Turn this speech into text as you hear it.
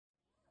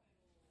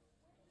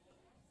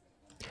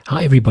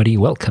Hi, everybody.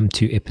 Welcome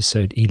to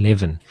episode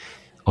 11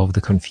 of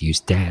The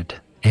Confused Dad.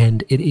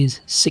 And it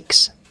is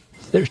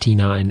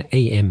 6:39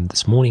 a.m.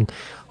 this morning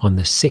on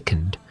the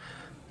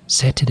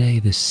Saturday,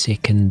 the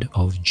 2nd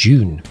of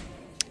June.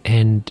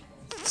 And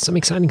some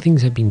exciting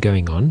things have been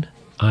going on.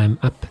 I'm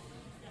up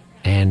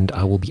and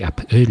I will be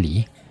up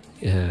early,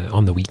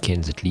 on the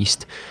weekends at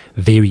least,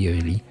 very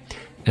early,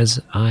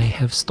 as I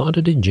have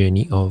started a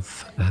journey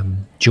of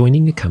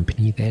joining a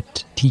company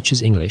that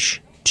teaches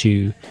English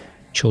to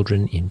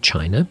children in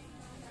China,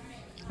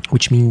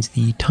 which means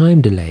the time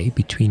delay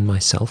between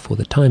myself or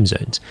the time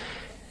zones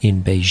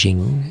in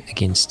Beijing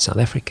against South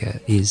Africa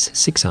is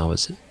 6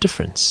 hours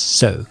difference.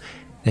 So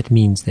that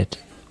means that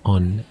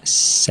on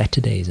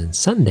Saturdays and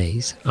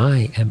Sundays,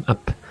 I am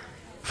up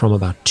from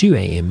about 2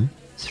 a.m.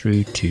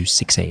 through to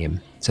 6 a.m.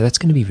 So that's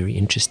going to be very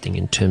interesting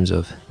in terms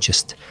of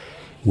just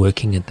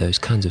working at those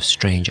kinds of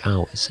strange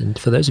hours. And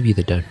for those of you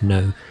that don't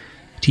know,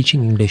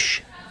 teaching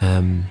English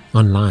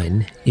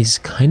online is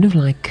kind of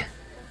like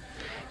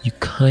you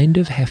kind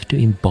of have to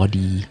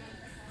embody.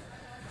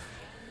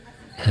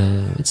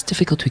 It's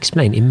difficult to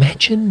explain.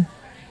 Imagine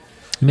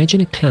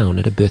a clown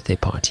at a birthday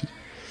party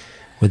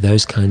with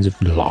those kinds of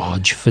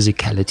large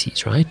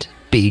physicalities, right?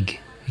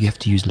 Big. You have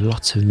to use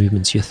lots of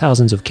movements. You're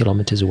thousands of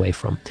kilometers away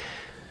from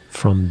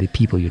the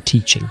people you're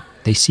teaching.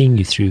 They're seeing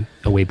you through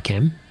a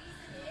webcam.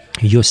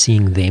 You're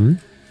seeing them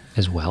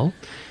as well.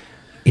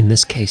 In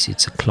this case,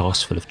 it's a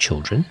class full of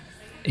children.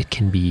 It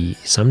can be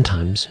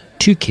sometimes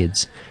 2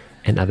 kids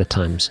and other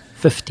times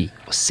 50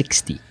 or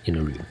 60 in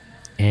a room.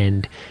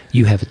 And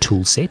you have a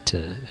tool set,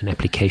 an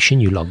application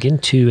you log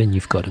into, and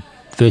you've got a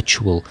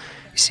virtual,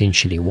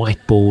 essentially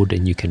whiteboard,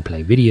 and you can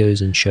play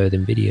videos and show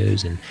them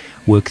videos and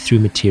work through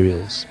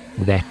materials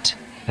that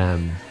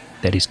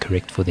is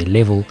correct for their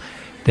level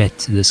that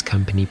this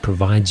company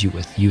provides you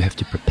with. You have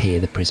to prepare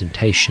the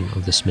presentation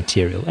of this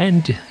material,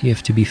 and you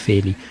have to be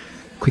fairly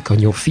quick on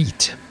your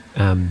feet.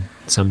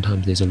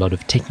 Sometimes there's a lot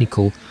of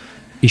technical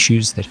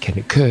issues that can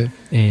occur,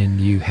 and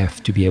you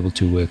have to be able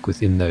to work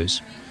within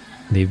those.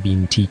 There have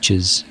been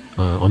teachers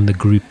on the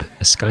group,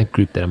 a Skype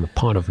group that I'm a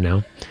part of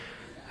now,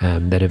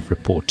 that have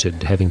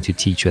reported having to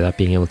teach without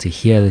being able to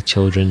hear the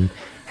children,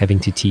 having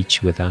to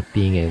teach without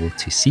being able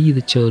to see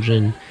the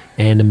children,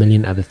 and a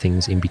million other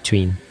things in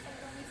between,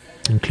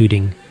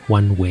 including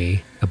one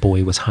where a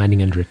boy was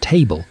hiding under a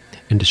table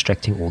and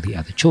distracting all the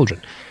other children.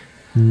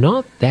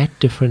 Not that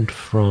different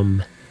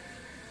from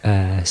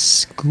a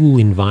school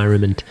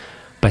environment,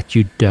 but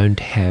you don't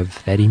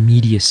have that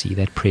immediacy,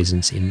 that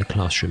presence in the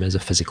classroom as a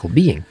physical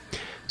being.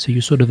 So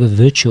you're sort of a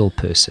virtual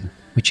person,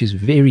 which is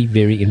very,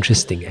 very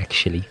interesting,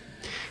 actually.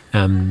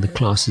 The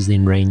classes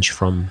then range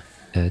from,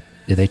 they're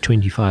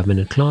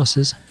 25-minute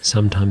classes,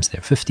 sometimes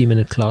they're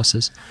 50-minute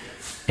classes,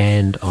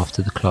 and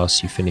after the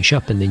class you finish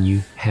up and then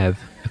you have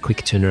a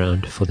quick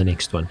turnaround for the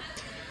next one.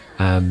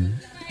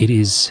 It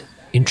is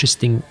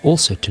interesting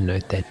also to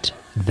note that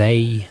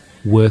they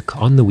work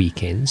on the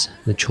weekends.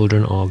 The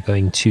children are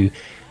going to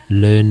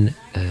learn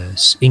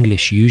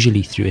English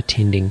usually through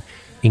attending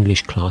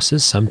English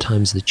classes.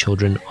 Sometimes the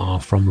children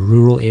are from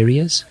rural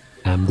areas.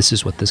 This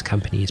is what this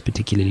company is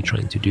particularly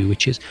trying to do,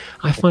 which is,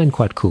 I find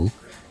quite cool,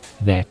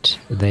 that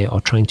they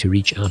are trying to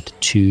reach out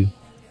to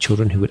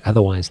children who would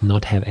otherwise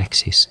not have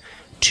access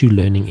to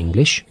learning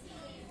English.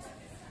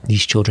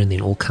 These children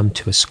then all come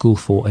to a school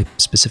for a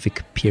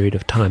specific period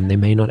of time. They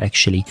may not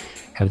actually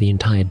have the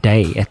entire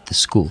day at the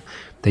school.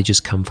 They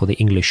just come for the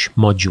English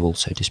module,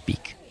 so to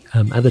speak.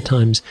 Other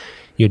times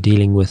you're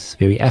dealing with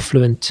very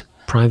affluent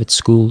private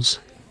schools.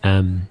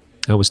 I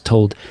was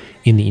told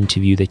in the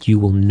interview that you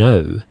will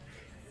know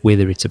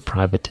whether it's a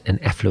private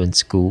and affluent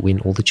school when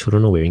all the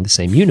children are wearing the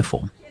same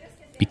uniform,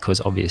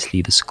 because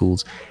obviously the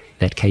schools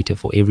that cater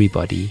for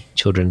everybody,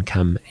 children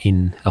come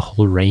in a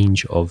whole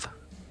range of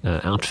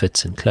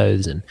outfits and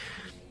clothes, and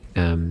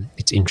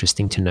it's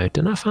interesting to note,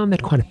 and I found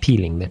that quite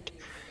appealing, that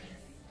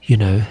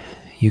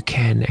you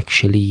can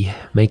actually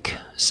make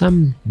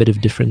some bit of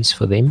difference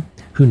for them.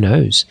 Who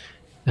knows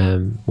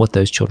what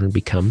those children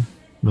become,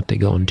 what they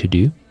go on to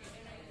do.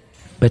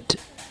 But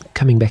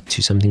coming back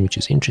to something which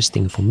is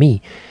interesting for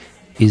me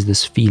is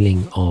this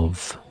feeling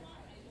of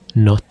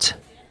not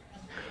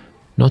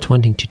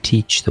wanting to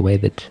teach the way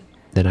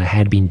that I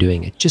had been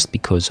doing it, just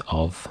because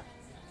of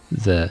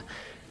the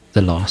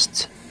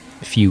last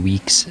few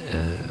weeks.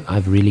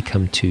 I've really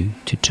come to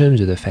terms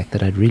with the fact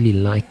that I'd really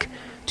like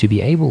to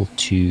be able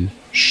to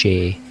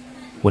share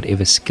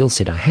whatever skill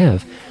set I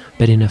have,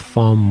 but in a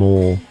far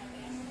more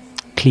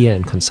clear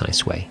and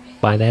concise way.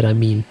 By that I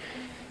mean,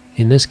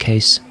 in this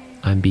case,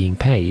 I'm being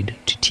paid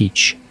to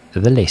teach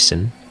the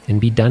lesson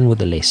and be done with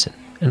the lesson,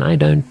 and I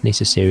don't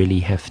necessarily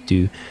have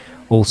to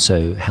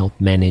also help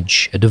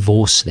manage a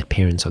divorce that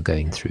parents are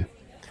going through.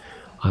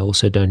 I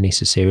also don't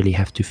necessarily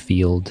have to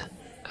field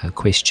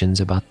questions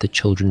about the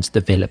children's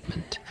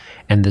development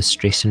and the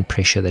stress and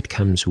pressure that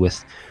comes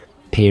with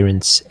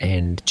parents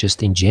and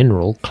just in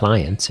general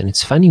clients. And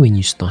it's funny when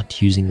you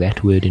start using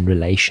that word in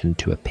relation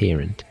to a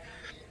parent,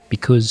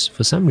 because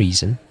for some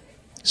reason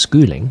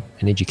schooling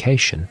and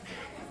education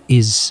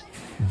is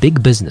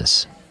big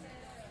business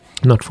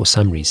Not for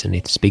some reason.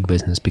 It's big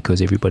business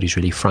because everybody's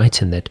really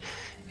frightened that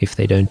if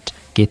they don't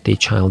get their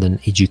child an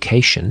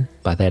education,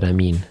 by that I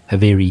mean a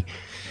very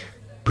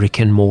brick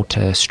and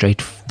mortar,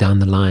 straight down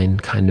the line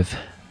kind of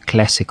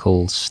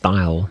classical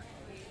style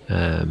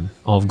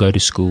of go to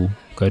school,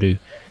 go to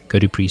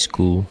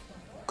preschool,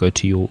 go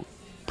to your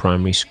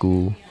primary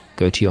school,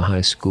 go to your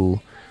high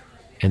school,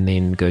 and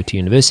then go to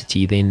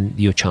university, then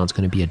your child's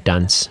going to be a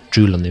dunce,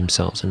 drool on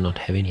themselves and not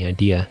have any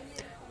idea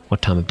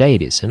what time of day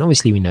it is. And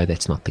obviously we know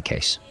that's not the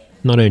case.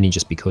 Not only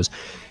just because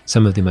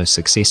some of the most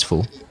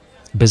successful,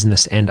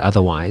 business and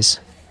otherwise,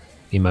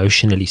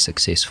 emotionally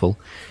successful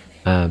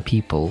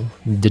people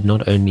did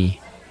not only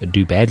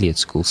do badly at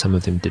school, some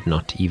of them did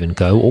not even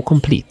go or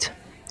complete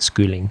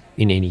schooling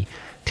in any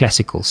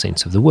classical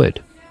sense of the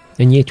word.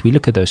 And yet we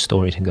look at those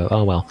stories and go,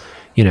 oh, well,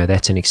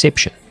 that's an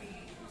exception.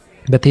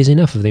 But there's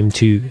enough of them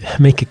to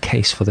make a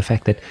case for the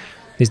fact that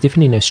there's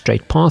definitely no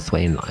straight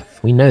pathway in life.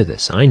 We know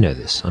this. I know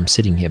this. I'm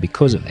sitting here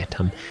because of that.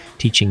 I'm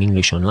teaching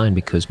English online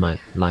because my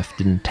life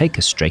didn't take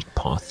a straight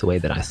path the way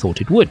that I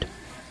thought it would.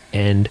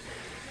 And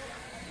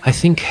I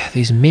think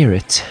there's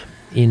merit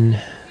in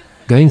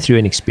going through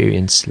an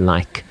experience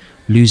like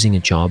losing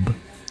a job,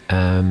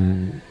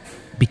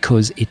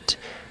 because it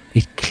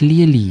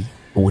clearly,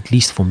 or at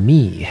least for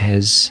me,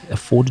 has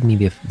afforded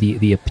me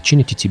the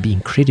opportunity to be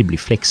incredibly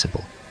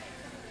flexible.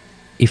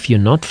 If you're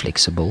not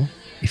flexible,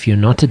 if you're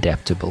not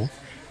adaptable,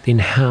 then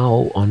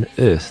how on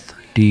earth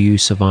do you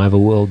survive a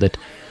world that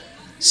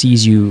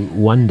sees you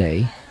one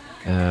day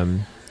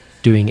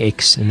doing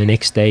X and the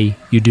next day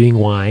you're doing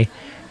Y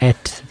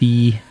at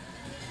the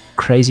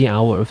crazy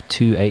hour of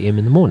 2 a.m.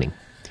 in the morning?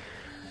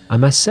 I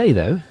must say,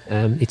 though,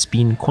 it's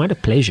been quite a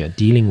pleasure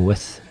dealing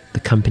with the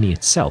company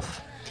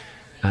itself.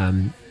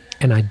 And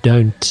I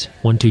don't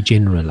want to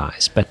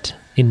generalize, but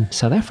in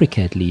South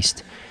Africa at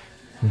least,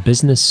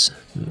 business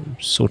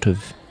sort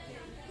of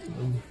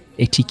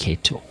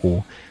etiquette,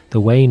 or the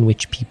way in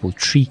which people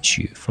treat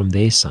you from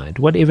their side,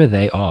 whatever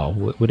they are,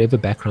 whatever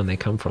background they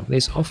come from,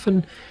 there's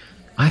often,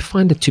 I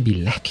find it to be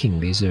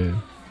lacking. There's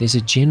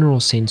a general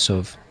sense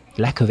of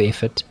lack of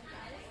effort.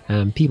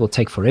 People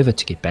take forever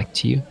to get back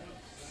to you.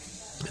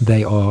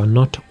 They are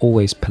not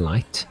always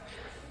polite.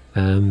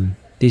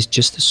 There's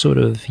just a sort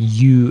of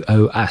you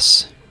owe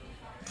us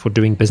for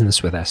doing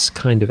business with us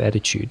kind of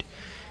attitude,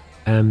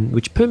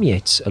 which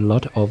permeates a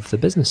lot of the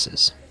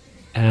businesses.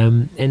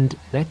 And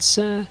that's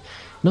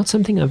not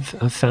something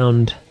I've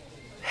found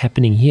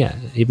happening here.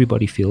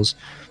 Everybody feels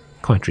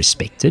quite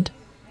respected,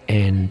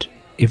 and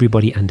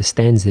everybody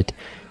understands that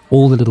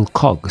all the little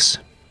cogs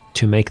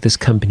to make this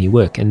company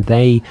work, and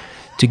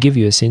to give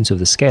you a sense of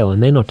the scale,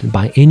 and they're not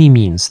by any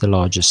means the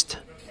largest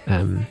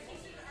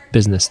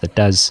business that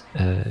does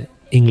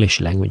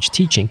English language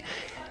teaching.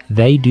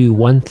 They do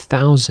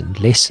 1,000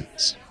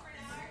 lessons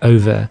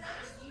over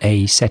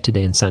a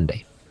Saturday and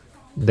Sunday.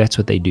 That's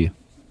what they do.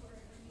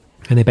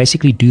 And they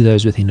basically do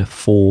those within a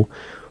 4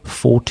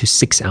 to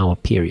 6 hour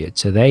period.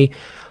 So they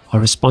are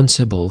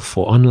responsible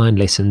for online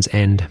lessons,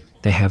 and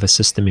they have a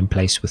system in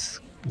place with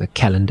the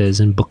calendars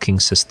and booking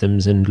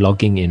systems and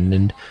logging in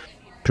and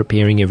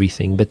preparing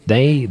everything. But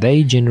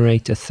they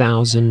generate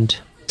 1,000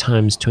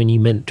 times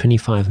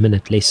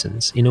 25-minute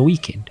lessons in a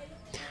weekend.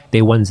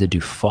 There are ones that do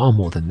far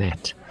more than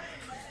that.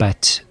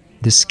 But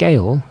the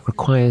scale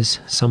requires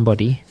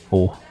somebody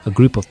or a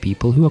group of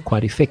people who are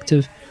quite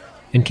effective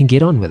and can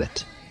get on with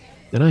it.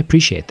 And I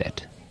appreciate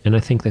that. And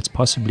I think that's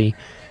possibly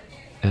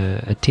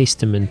a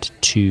testament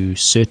to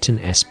certain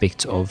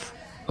aspects of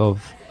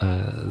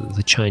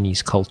the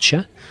Chinese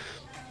culture.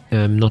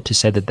 Not to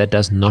say that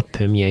does not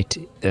permeate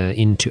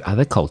into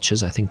other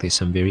cultures. I think there's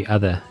some very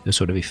other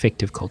sort of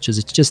effective cultures.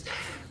 It's just,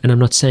 and I'm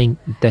not saying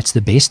that's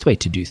the best way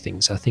to do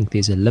things. I think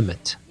there's a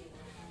limit.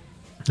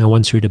 I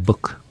once read a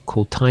book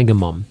called Tiger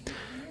Mom.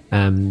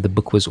 The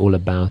book was all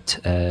about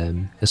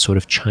a sort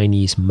of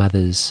Chinese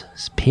mother's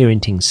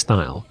parenting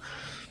style.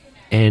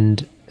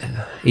 And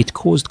it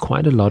caused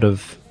quite a lot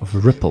of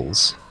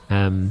ripples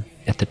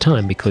at the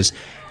time, because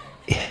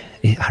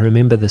I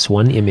remember this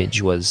one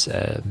image was,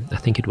 I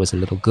think it was a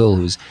little girl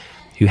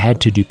who had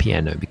to do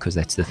piano, because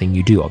that's the thing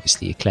you do,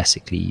 obviously.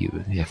 Classically, you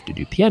have to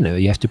do piano.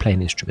 You have to play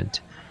an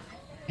instrument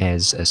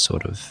as a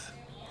sort of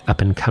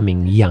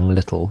up-and-coming young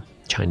little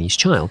Chinese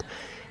child.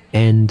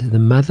 And the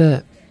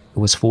mother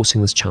was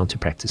forcing this child to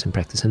practice,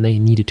 and they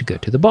needed to go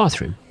to the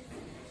bathroom.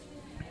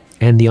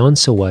 And the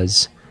answer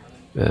was,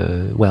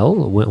 well,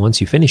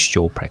 once you finished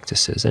your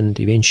practices, and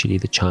eventually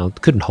the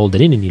child couldn't hold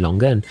it in any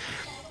longer and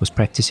was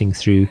practicing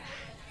through,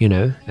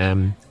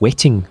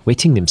 wetting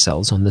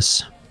themselves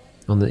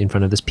in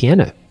front of this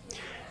piano.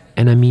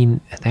 And I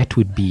mean, that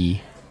would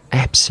be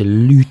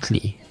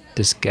absolutely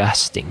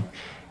disgusting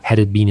had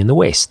it been in the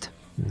West.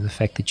 The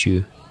fact that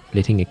you're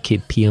letting a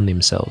kid pee on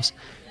themselves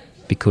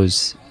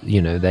because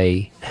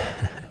they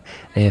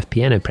have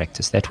piano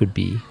practice, that would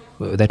be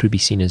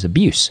seen as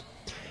abuse.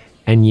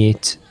 And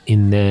yet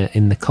in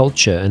the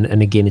culture,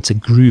 and again, it's a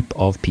group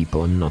of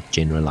people. I'm not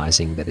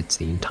generalizing that it's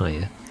the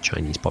entire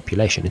Chinese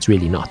population. It's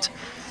really not.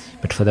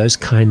 But for those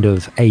kind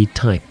of A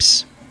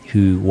types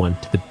who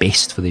want the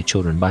best for their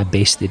children. By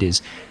best, it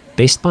is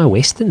best by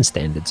Western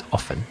standards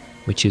often,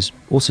 which is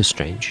also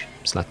strange.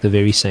 It's like the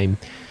very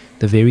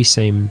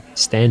same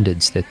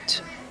standards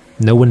that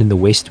no one in the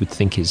West would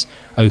think is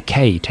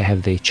okay to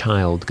have their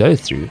child go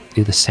through.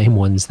 They're the same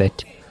ones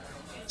that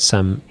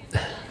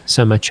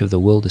so much of the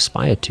world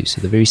aspire to.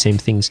 So the very same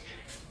things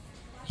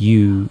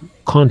you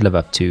can't live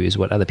up to is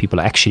what other people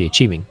are actually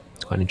achieving.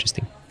 It's quite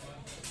interesting.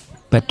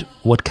 But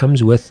what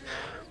comes with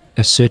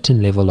a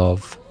certain level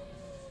of,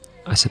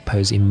 I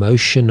suppose,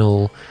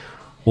 emotional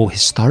or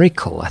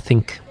historical, I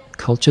think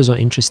cultures are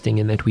interesting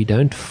in that we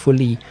don't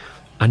fully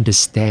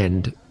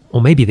understand,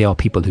 or maybe there are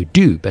people who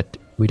do, but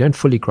we don't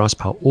fully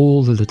grasp how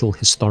all the little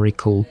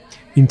historical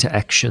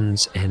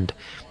interactions and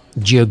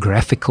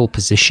geographical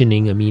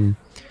positioning, I mean,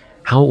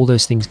 how all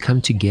those things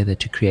come together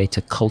to create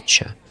a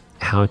culture,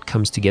 how it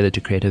comes together to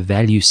create a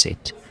value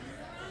set.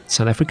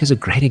 South Africa is a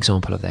great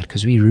example of that,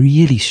 because we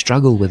really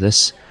struggle with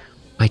this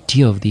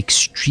idea of the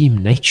extreme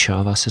nature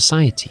of our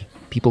society.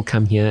 People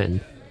come here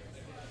and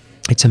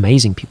it's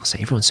amazing. People say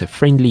everyone's so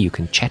friendly, you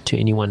can chat to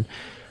anyone.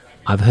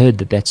 I've heard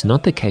that that's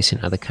not the case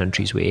in other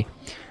countries where,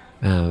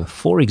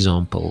 for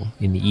example,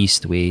 in the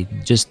East, where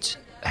just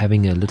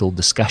having a little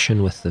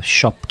discussion with the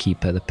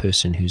shopkeeper, the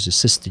person who's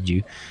assisted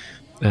you,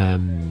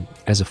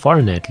 as a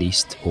foreigner at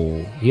least,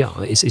 or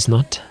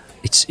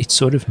it's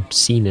sort of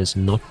seen as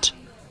not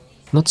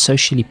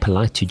socially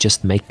polite to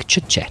just make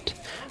chit chat.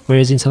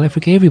 Whereas in South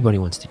Africa, everybody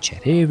wants to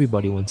chat.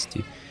 Everybody wants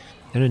to.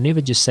 They don't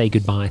never just say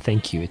goodbye,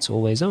 thank you. It's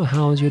always, oh,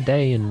 how's your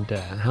day, and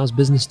how's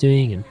business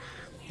doing? And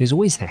there's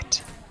always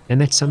that.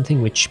 And that's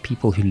something which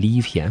people who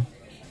leave here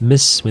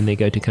miss when they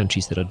go to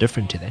countries that are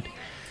different to that.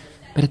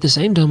 But at the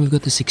same time, we've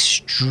got this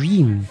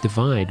extreme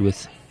divide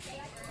with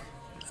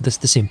this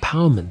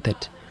empowerment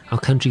that our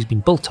country's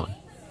been built on.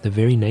 The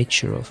very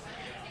nature of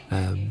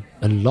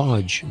a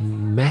large,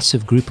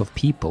 massive group of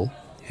people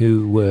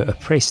who were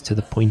oppressed to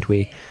the point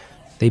where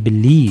they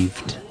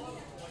believed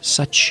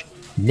such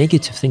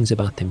negative things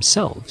about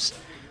themselves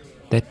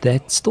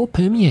that still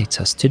permeates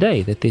us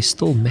today, that there's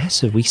still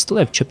massive, we still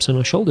have chips on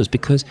our shoulders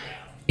because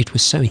it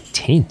was so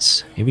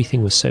intense.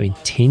 Everything was so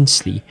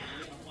intensely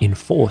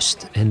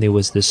enforced, and there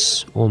was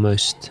this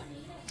almost,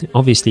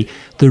 obviously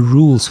the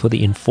rules for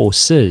the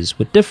enforcers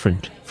were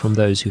different from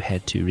those who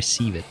had to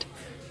receive it.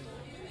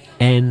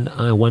 And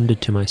I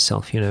wondered to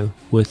myself,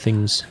 were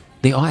things,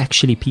 there are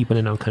actually people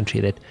in our country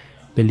that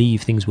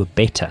believe things were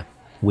better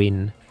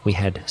when we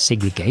had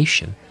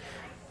segregation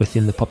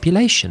within the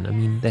population. I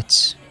mean,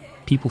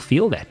 people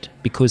feel that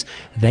because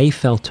they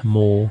felt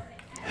more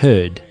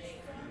heard.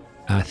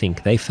 I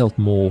think they felt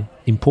more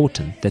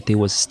important, that there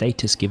was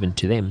status given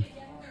to them,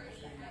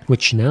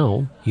 which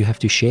now you have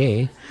to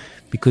share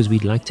because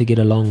we'd like to get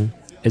along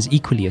as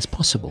equally as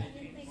possible.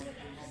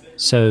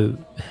 So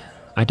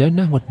I don't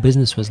know what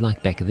business was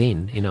like back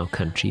then in our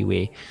country,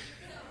 where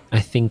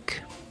I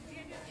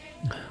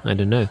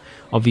don't know,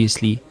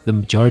 obviously the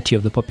majority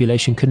of the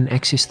population couldn't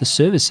access the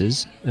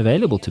services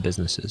available to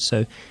businesses.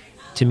 So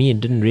to me, it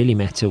didn't really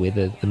matter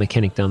whether the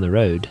mechanic down the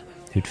road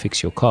who'd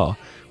fix your car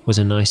was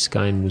a nice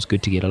guy and was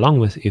good to get along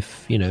with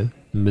if, the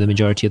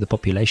majority of the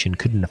population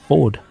couldn't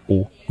afford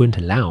or weren't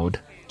allowed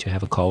to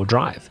have a car or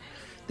drive.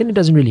 Then it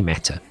doesn't really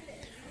matter.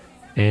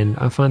 And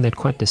I find that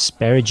quite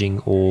disparaging,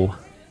 or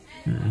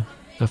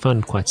I find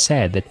it quite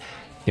sad that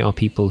there are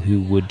people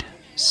who would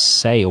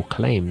say or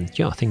claim,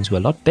 things were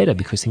a lot better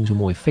because things were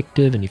more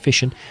effective and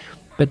efficient.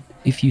 But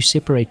if you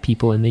separate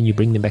people and then you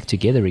bring them back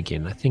together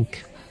again, I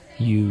think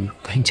you're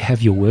going to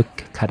have your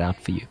work cut out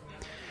for you.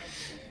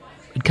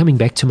 But coming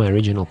back to my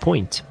original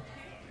point,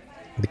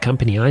 the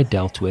company I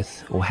dealt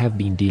with, or have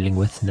been dealing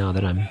with now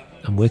that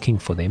I'm working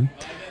for them,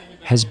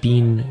 has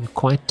been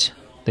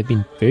they've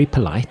been very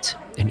polite,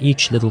 and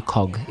each little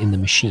cog in the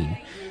machine,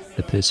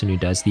 the person who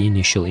does the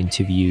initial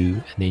interview,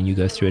 and then you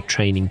go through a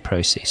training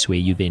process where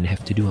you then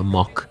have to do a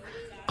mock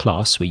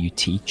class where you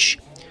teach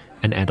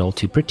an adult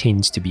who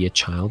pretends to be a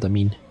child. I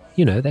mean,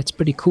 that's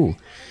pretty cool.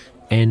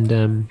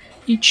 And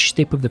each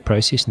step of the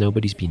process,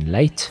 nobody's been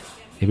late.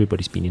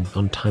 Everybody's been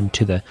on time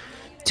to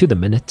the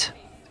minute.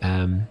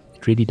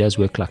 It really does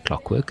work like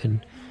clockwork.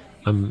 And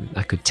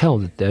I could tell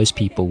that those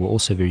people were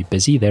also very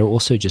busy. They were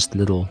also just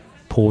little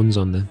pawns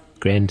on the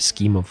grand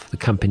scheme of the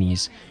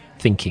company's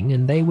thinking,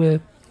 and they were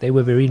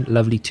very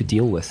lovely to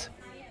deal with.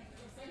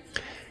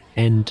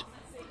 And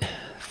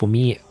for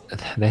me,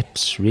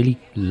 that's really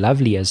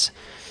lovely as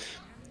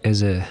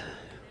I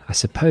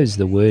suppose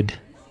the word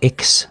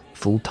ex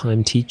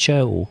full-time teacher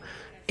or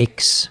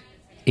ex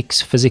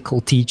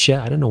physical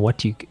teacher, I don't know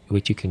what you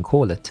can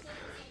call it.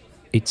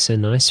 It's a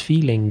nice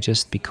feeling,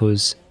 just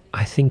because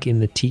I think in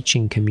the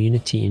teaching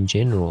community in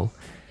general,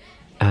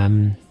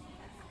 I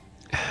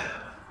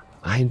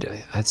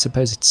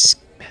suppose it's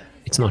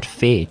not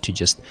fair to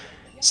just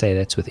say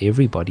that's with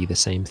everybody the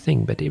same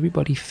thing, but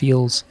everybody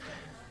feels,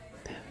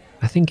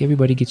 I think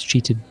everybody gets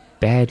treated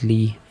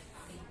badly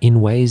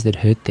in ways that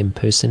hurt them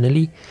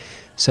personally.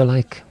 So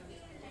like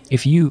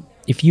if you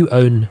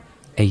own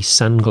a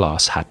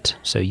sunglass hut,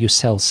 so you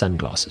sell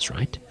sunglasses,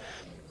 right?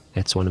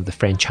 That's one of the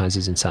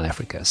franchises in South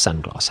Africa,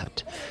 Sunglass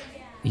Hut.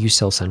 You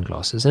sell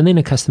sunglasses, and then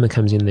a customer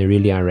comes in, they're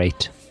really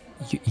irate.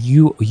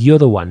 You're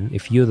the one,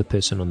 if you're the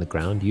person on the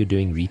ground, you're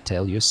doing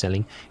retail, you're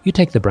selling, you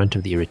take the brunt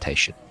of the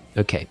irritation.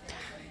 Okay,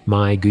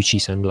 my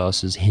Gucci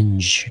sunglasses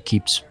hinge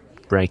keeps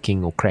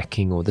breaking or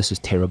cracking, or this is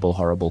terrible,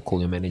 horrible, call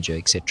your manager,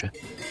 etc.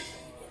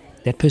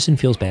 That person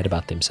feels bad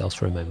about themselves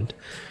for a moment,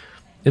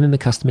 and then the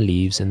customer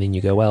leaves, and then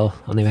you go, well,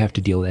 I'll never have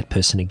to deal with that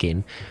person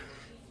again.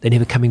 They're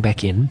never coming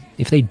back in.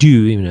 If they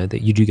do,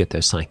 that you do get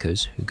those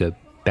psychos who go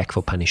back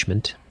for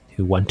punishment,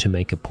 who want to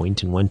make a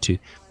point and want to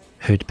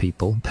hurt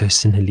people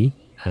personally.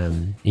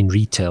 In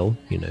retail,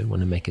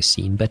 want to make a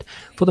scene, but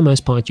for the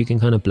most part, you can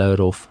kind of blow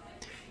it off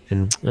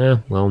and,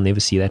 well, I'll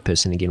never see that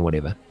person again,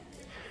 whatever.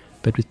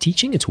 But with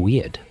teaching, it's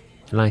weird.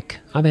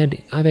 Like, I've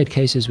had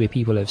cases where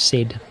people have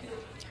said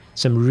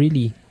some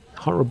really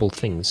horrible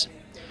things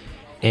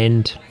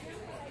and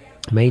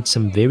made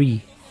some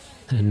very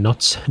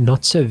not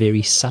so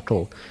very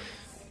subtle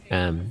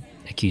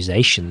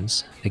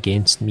accusations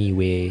against me,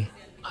 where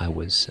I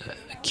was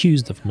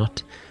accused of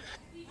not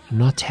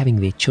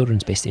having their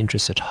children's best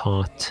interests at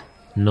heart,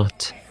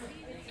 not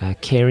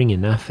caring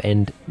enough,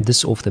 and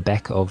this off the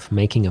back of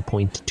making a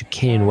point to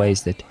care in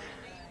ways that,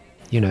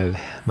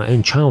 my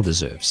own child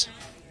deserves.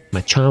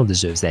 My child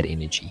deserves that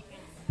energy,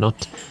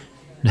 not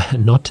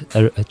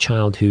a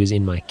child who is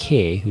in my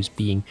care,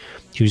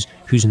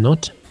 who's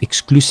not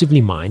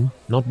exclusively mine,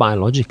 not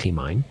biologically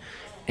mine,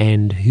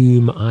 and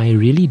whom I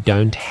really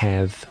don't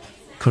have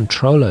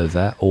control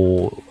over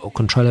or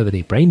control over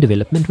their brain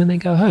development when they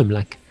go home.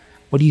 Like,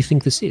 what do you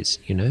think this is,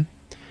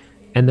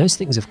 And those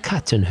things have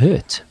cut and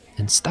hurt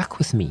and stuck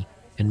with me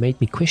and made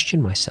me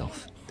question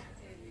myself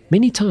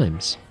many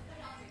times.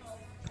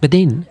 But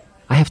then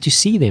I have to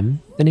see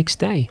them the next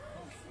day,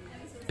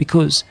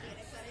 because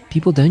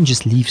people don't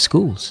just leave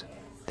schools.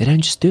 They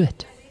don't just do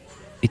it.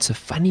 It's a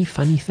funny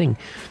thing.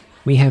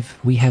 We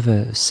have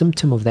a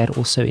symptom of that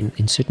also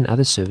in certain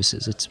other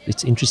services.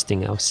 It's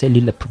interesting. Our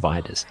cellular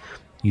providers,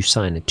 you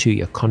sign a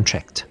 2-year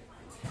contract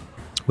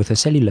with a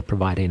cellular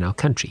provider in our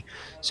country,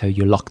 so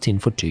you're locked in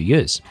for 2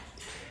 years,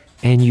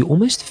 and you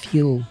almost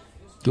feel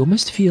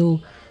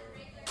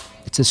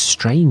it's a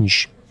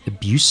strange,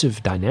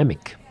 abusive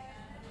dynamic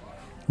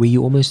where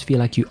you almost feel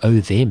like you owe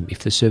them. If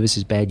the service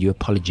is bad, you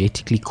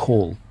apologetically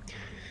call,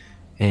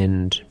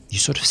 and you're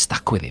sort of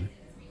stuck with them.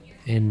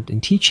 And in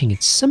teaching,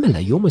 it's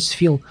similar. You almost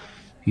feel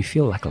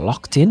like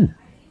locked in.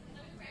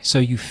 So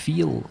you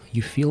feel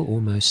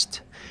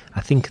almost.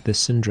 I think the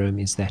syndrome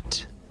is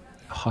that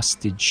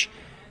hostage.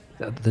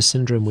 The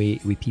syndrome where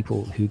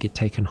people who get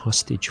taken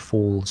hostage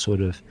fall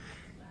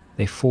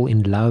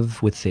in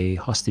love with their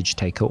hostage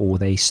taker, or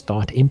they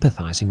start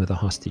empathizing with a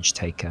hostage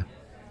taker,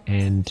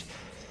 and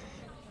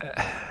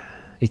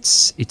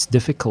it's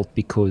difficult,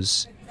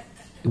 because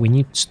when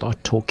you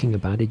start talking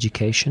about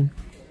education,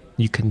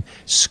 you can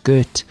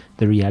skirt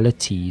the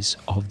realities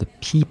of the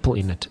people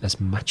in it as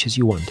much as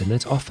you want. And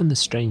that's often the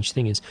strange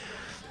thing, is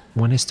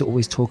one has to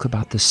always talk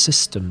about the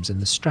systems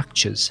and the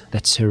structures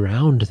that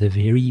surround the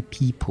very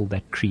people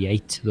that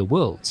create the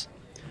world.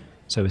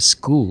 So a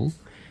school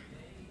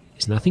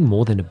is nothing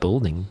more than a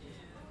building,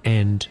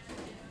 and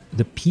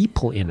the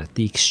people in it,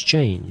 the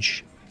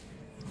exchange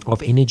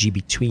of energy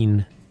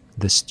between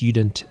the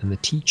student and the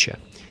teacher,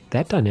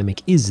 that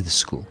dynamic is the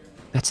school.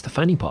 That's the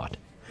funny part.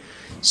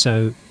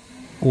 So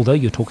although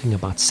you're talking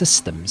about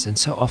systems, and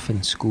so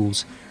often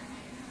schools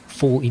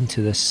fall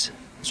into this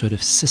sort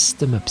of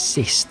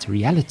system-obsessed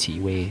reality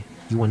where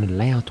you want to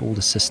lay out all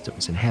the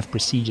systems and have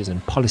procedures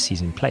and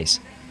policies in place.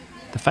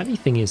 The funny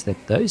thing is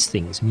that those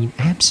things mean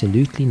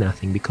absolutely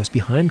nothing, because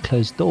behind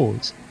closed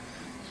doors,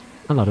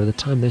 a lot of the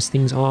time those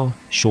things are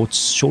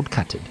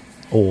shortcutted,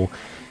 or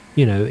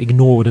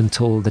ignored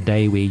until the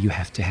day where you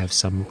have to have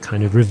some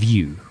kind of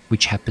review,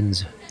 which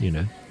happens,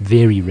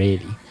 very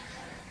rarely,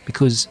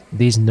 because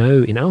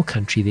in our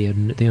country,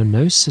 there are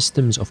no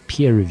systems of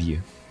peer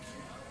review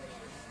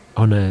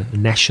on a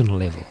national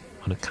level,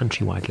 on a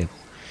countrywide level.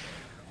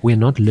 We're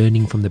not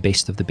learning from the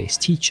best of the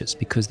best teachers,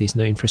 because there's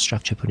no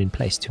infrastructure put in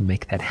place to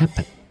make that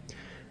happen.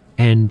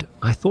 And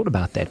I thought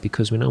about that,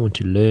 because when I want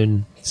to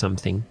learn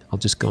something, I'll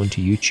just go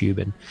onto YouTube,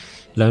 and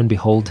lo and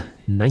behold,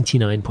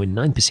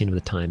 99.9% of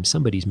the time,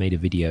 somebody's made a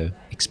video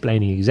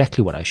explaining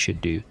exactly what I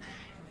should do,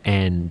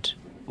 and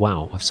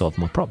wow, I've solved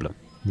my problem.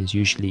 There's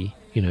usually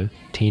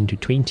 10 to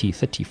 20,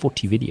 30,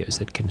 40 videos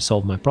that can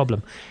solve my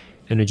problem,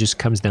 and it just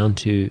comes down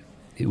to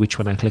which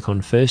one I click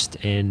on first,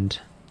 and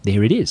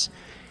there it is.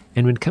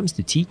 And when it comes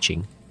to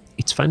teaching,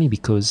 it's funny,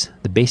 because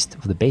the best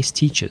of the best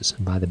teachers,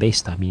 and by the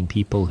best I mean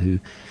people who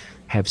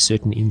have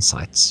certain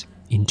insights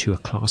into a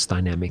class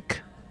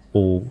dynamic,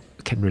 or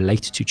can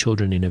relate to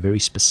children in a very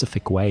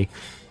specific way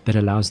that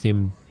allows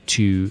them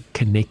to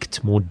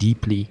connect more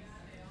deeply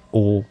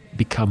or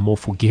become more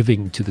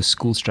forgiving to the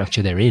school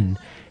structure they're in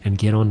and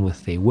get on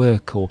with their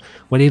work, or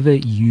whatever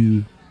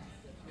you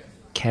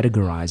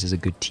categorize as a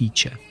good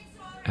teacher.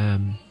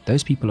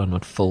 Those people are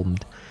not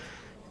filmed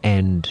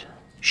and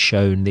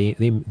shown.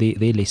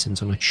 Their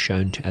lessons are not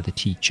shown to other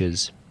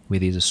teachers, where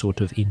there's a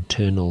sort of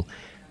internal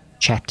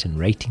chat and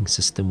rating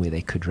system where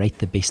they could rate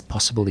the best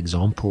possible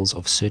examples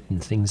of certain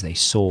things they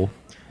saw.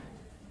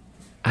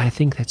 I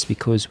think that's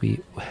because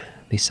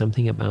there's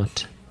something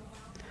about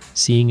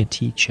seeing a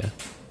teacher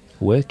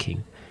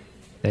working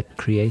that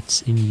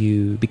creates in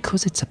you,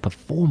 because it's a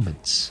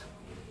performance,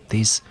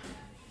 there's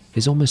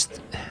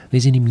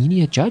an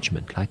immediate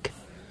judgment, like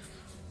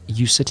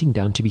you sitting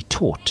down to be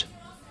taught.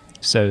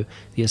 So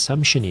the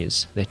assumption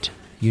is that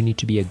you need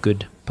to be a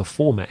good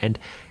performer, and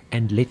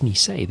let me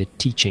say that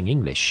teaching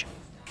English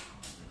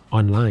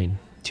online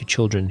to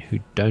children who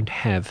don't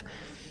have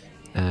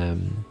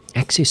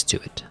access to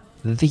it,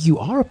 that you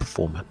are a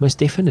performer, most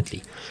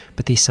definitely.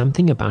 But there's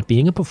something about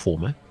being a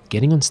performer,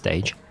 getting on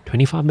stage,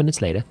 25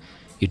 minutes later,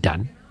 you're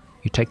done,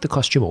 you take the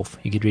costume off,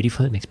 you get ready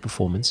for the next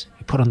performance,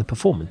 you put on the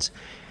performance.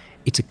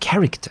 It's a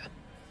character.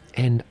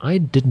 And I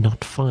did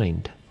not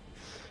find,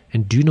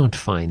 and do not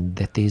find,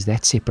 that there's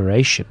that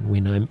separation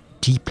when I'm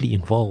deeply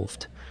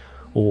involved,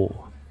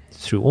 or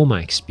through all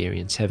my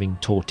experience, having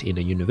taught in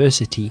a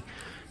university,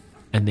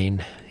 and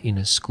then in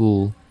a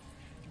school,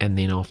 and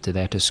then after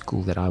that a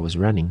school that I was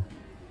running,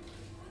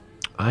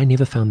 I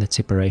never found that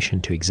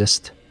separation to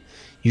exist.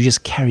 You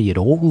just carry it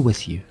all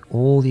with you,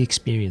 all the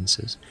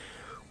experiences,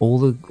 all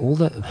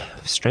the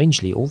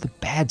strangely, all the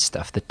bad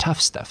stuff, the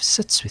tough stuff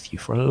sits with you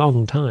for a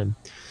long time,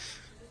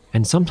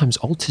 and sometimes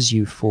alters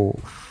you for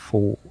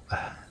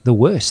the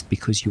worst,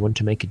 because you want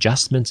to make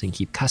adjustments and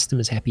keep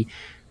customers happy,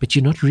 but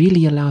you're not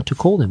really allowed to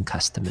call them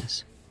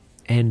customers.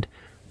 And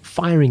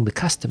firing the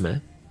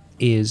customer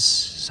is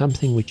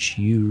something which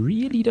you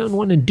really don't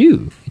want to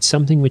do. It's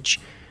something which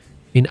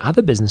in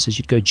other businesses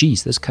you'd go,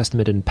 geez, this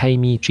customer didn't pay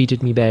me,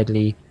 treated me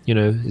badly,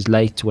 is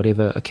late,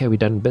 whatever. Okay, we're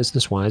done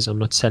business-wise. I'm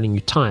not selling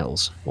you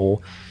tiles. Or,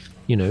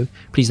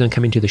 please don't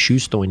come into the shoe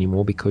store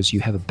anymore because you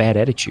have a bad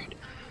attitude.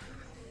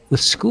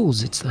 With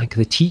schools, it's like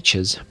the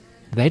teachers,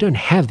 they don't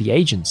have the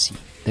agency.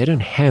 They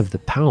don't have the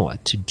power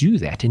to do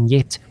that. And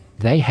yet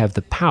they have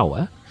the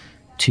power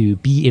to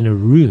be in a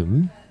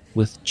room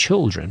with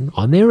children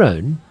on their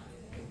own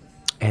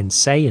and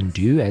say and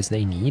do as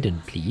they need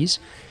and please.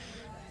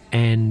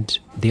 And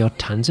there are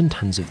tons and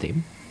tons of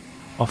them,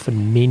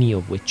 often many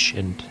of which,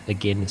 and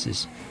again, this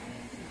is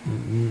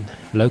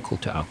local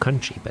to our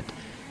country, but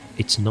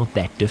it's not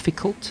that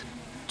difficult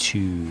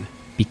to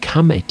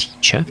become a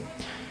teacher.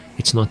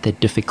 It's not that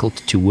difficult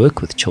to work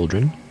with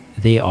children.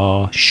 They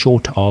are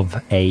short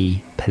of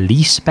a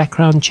police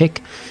background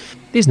check.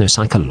 There's no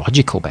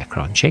psychological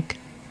background check.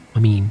 I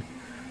mean,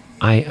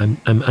 I'm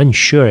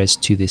unsure as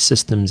to the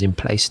systems in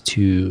place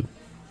to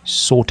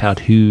sort out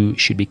who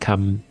should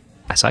become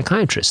a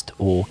psychiatrist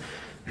or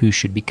who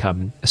should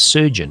become a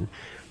surgeon.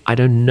 I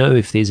don't know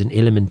if there's an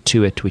element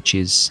to it which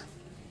is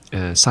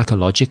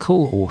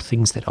psychological or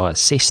things that are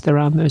assessed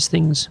around those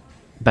things.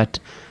 But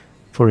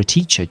for a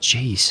teacher,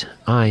 geez,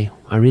 I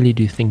really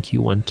do think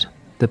you want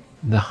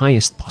the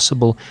highest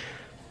possible,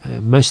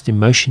 most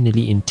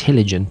emotionally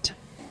intelligent,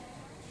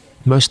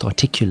 most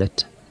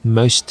articulate,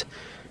 most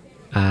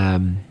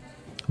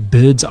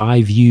bird's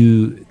eye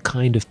view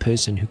kind of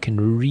person who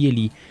can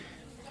really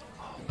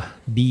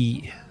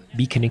be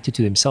connected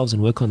to themselves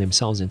and work on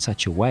themselves in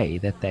such a way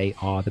that they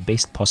are the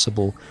best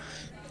possible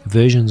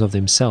versions of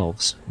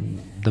themselves,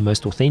 the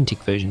most authentic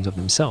versions of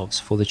themselves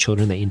for the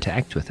children they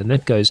interact with. And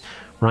that goes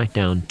right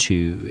down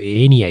to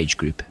any age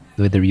group,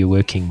 whether you're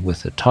working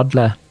with a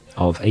toddler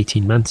of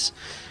 18 months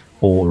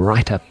or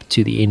right up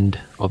to the end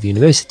of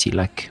university.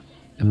 Like,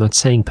 I'm not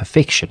saying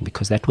perfection,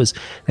 because that was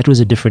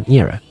a different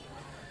era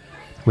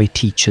where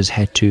teachers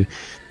had to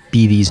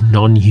be these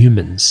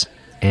non-humans.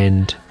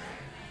 And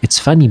it's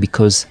funny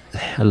because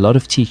a lot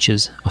of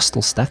teachers are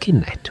still stuck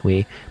in that,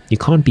 where you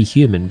can't be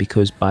human,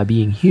 because by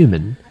being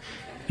human,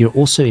 you're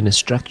also in a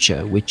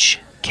structure which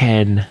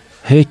can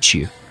hurt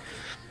you.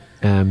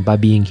 By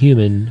being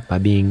human, by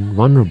being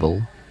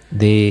vulnerable,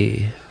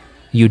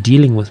 you're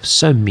dealing with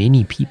so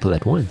many people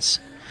at once.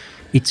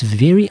 It's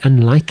very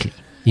unlikely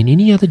in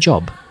any other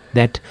job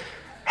that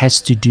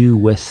has to do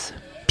with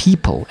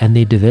people and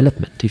their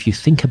development, if you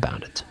think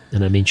about it.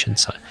 And I mentioned,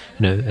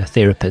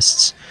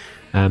 therapists,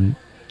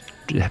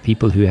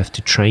 people who have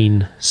to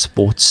train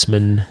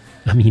sportsmen.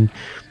 I mean,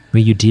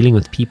 where you're dealing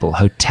with people,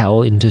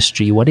 hotel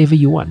industry, whatever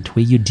you want,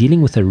 where you're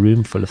dealing with a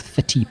room full of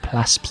 30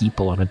 plus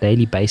people on a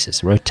daily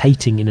basis,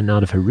 rotating in and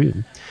out of a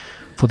room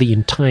for the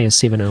entire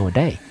 7-hour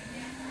day.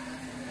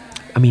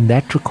 I mean,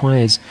 that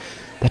requires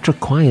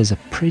a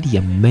pretty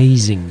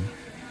amazing,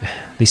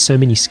 there's so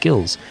many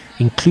skills,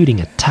 including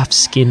a tough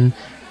skin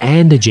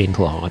and a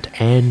gentle heart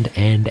and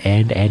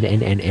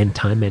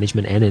time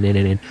management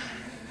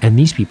and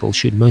these people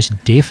should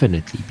most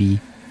definitely be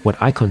what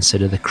I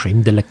consider the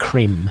creme de la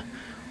creme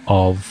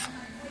of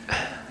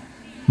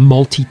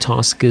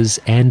multitaskers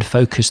and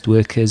focused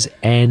workers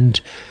and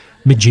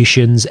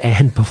magicians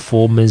and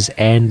performers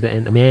and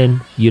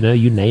man,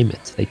 you name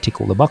it, they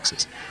tick all the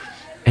boxes.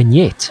 And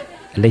yet,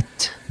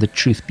 let the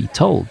truth be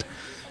told,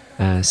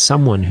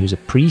 someone who's a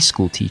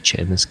preschool teacher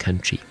in this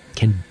country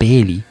can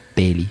barely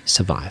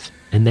survive.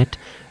 And that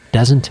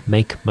doesn't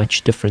make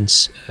much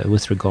difference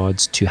with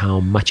regards to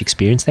how much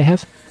experience they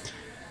have.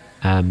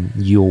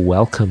 You're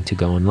welcome to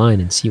go online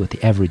and see what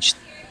the average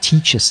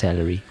teacher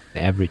salary,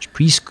 the average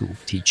preschool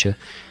teacher,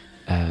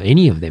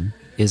 any of them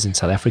is in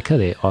South Africa.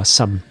 There are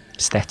some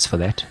stats for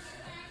that.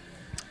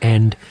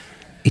 And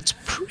it's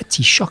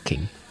pretty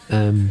shocking,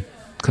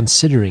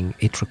 considering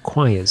it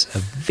requires a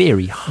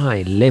very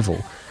high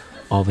level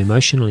of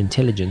emotional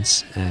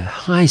intelligence, a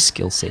high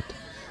skill set,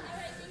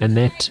 and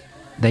that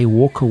they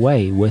walk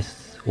away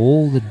with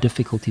all the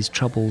difficulties,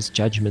 troubles,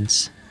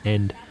 judgments,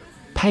 and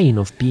pain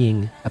of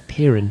being a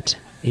parent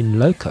in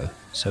loco.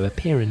 So a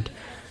parent,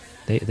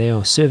 they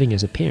are serving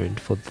as a parent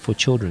for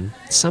children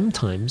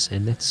sometimes,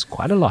 and that's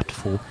quite a lot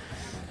for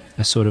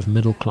a sort of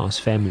middle class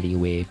family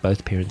where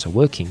both parents are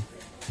working.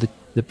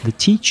 The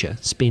teacher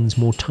spends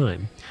more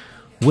time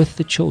with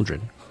the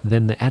children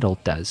than the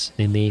adult does,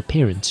 than their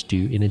parents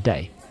do in a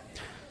day.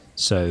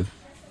 So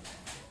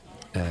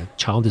a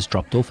child is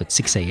dropped off at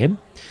 6 a.m.,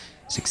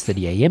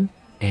 6:30 a.m.,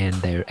 and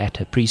they're at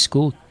a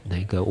preschool.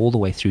 They go all the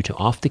way through to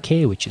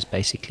aftercare, which is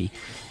basically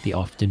the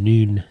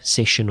afternoon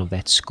session of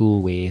that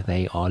school where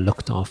they are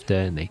looked after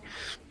and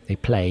they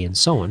play and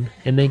so on.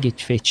 And they get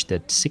fetched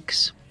at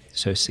 6,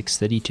 so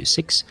 6:30 to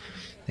 6.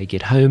 They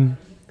get home,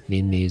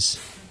 then there's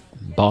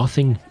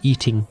bathing,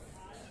 eating,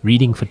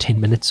 reading for 10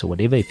 minutes or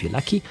whatever if you're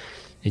lucky,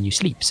 and you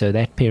sleep. So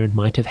that parent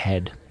might have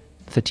had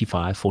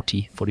 35,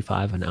 40,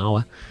 45, an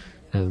hour,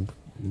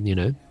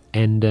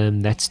 and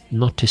that's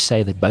not to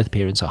say that both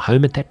parents are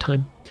home at that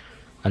time.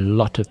 A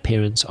lot of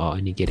parents are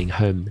only getting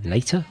home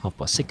later,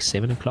 6:30,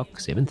 7 o'clock,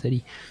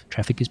 7:30.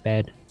 Traffic is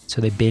bad,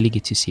 so they barely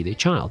get to see their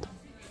child.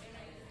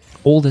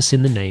 All this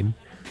in the name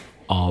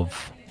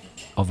of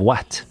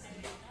what?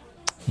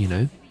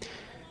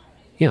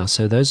 Yeah,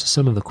 so those are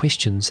some of the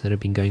questions that have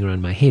been going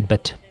around my head.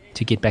 But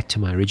to get back to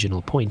my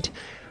original point,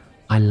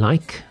 I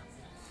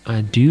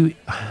do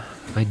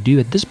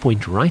at this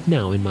point right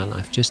now in my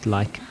life just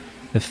like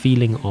the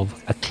feeling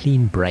of a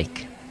clean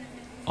break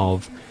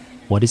of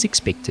what is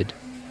expected,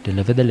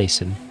 deliver the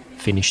lesson,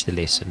 finish the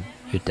lesson,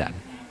 you're done.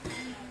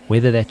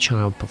 Whether that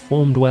child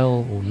performed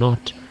well or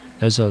not,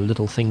 those are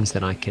little things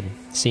that I can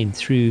send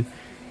through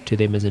to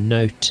them as a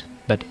note.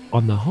 But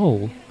on the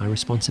whole, my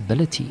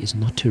responsibility is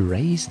not to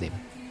raise them,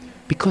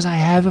 because I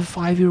have a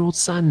 5-year-old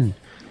son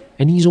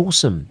and he's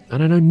awesome,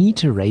 and I don't need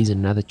to raise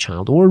another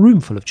child or a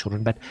room full of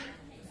children. But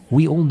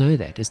we all know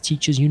that as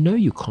teachers,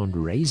 you can't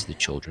raise the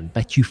children,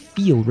 but you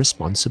feel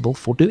responsible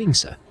for doing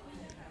so.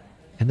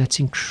 And that's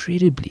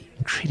incredibly,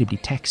 incredibly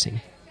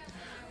taxing,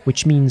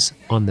 which means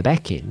on the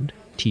back end,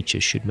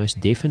 teachers should most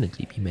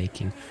definitely be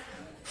making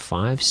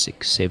 5,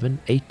 6, 7,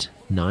 8,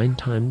 9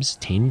 times,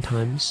 10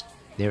 times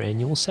their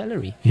annual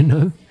salary,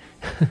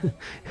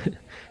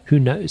 Who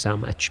knows how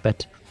much,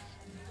 but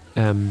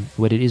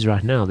what it is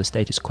right now, the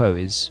status quo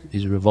is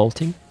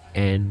revolting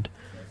and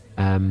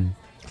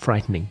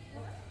frightening,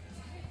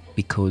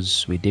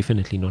 because we're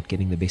definitely not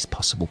getting the best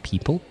possible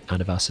people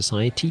out of our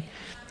society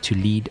to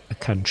lead a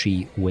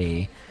country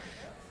where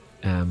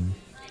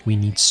we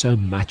need so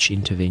much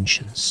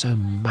intervention, so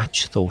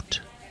much thought,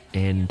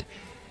 and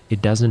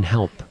it doesn't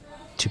help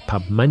to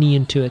pump money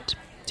into it,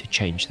 to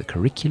change the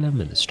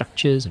curriculum and the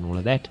structures and all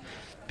of that,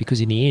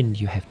 because in the end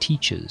you have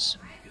teachers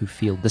who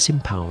feel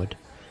disempowered,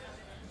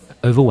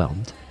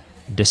 overwhelmed,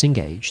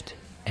 disengaged,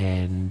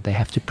 and they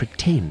have to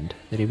pretend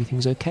that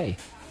everything's okay.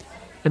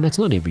 And that's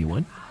not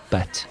everyone,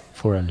 but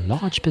for a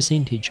large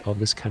percentage of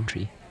this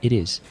country, it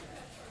is.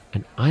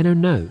 And I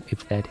don't know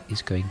if that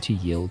is going to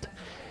yield,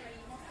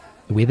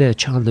 whether a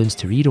child learns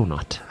to read or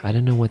not. I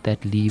don't know what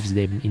that leaves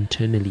them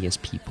internally as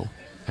people.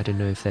 I don't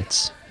know if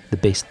that's the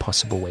best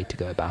possible way to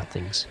go about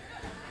things.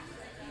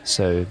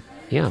 So,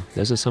 yeah,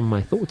 those are some of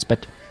my thoughts,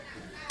 but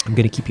I'm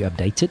going to keep you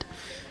updated.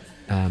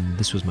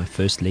 This was my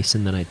first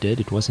lesson that I did.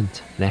 It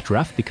wasn't that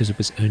rough because it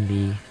was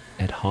only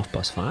at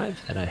 5:30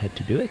 that I had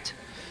to do it.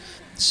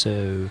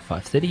 So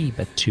 5:30,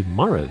 but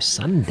tomorrow,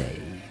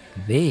 Sunday,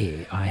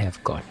 there I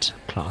have got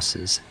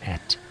classes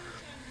at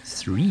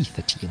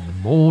 3:30 in the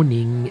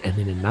morning and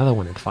then another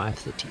one at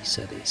 5:30.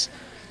 So there's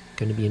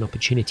going to be an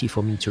opportunity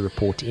for me to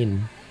report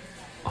in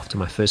after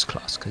my first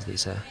class, because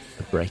there's a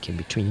break in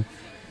between,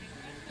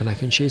 and I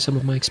can share some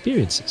of my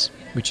experiences,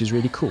 which is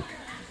really cool.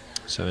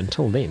 So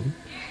until then,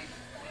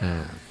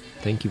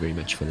 thank you very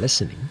much for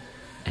listening,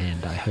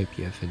 and I hope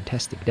you have a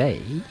fantastic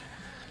day,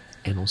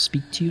 and I'll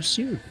speak to you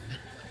soon.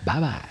 Bye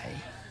bye.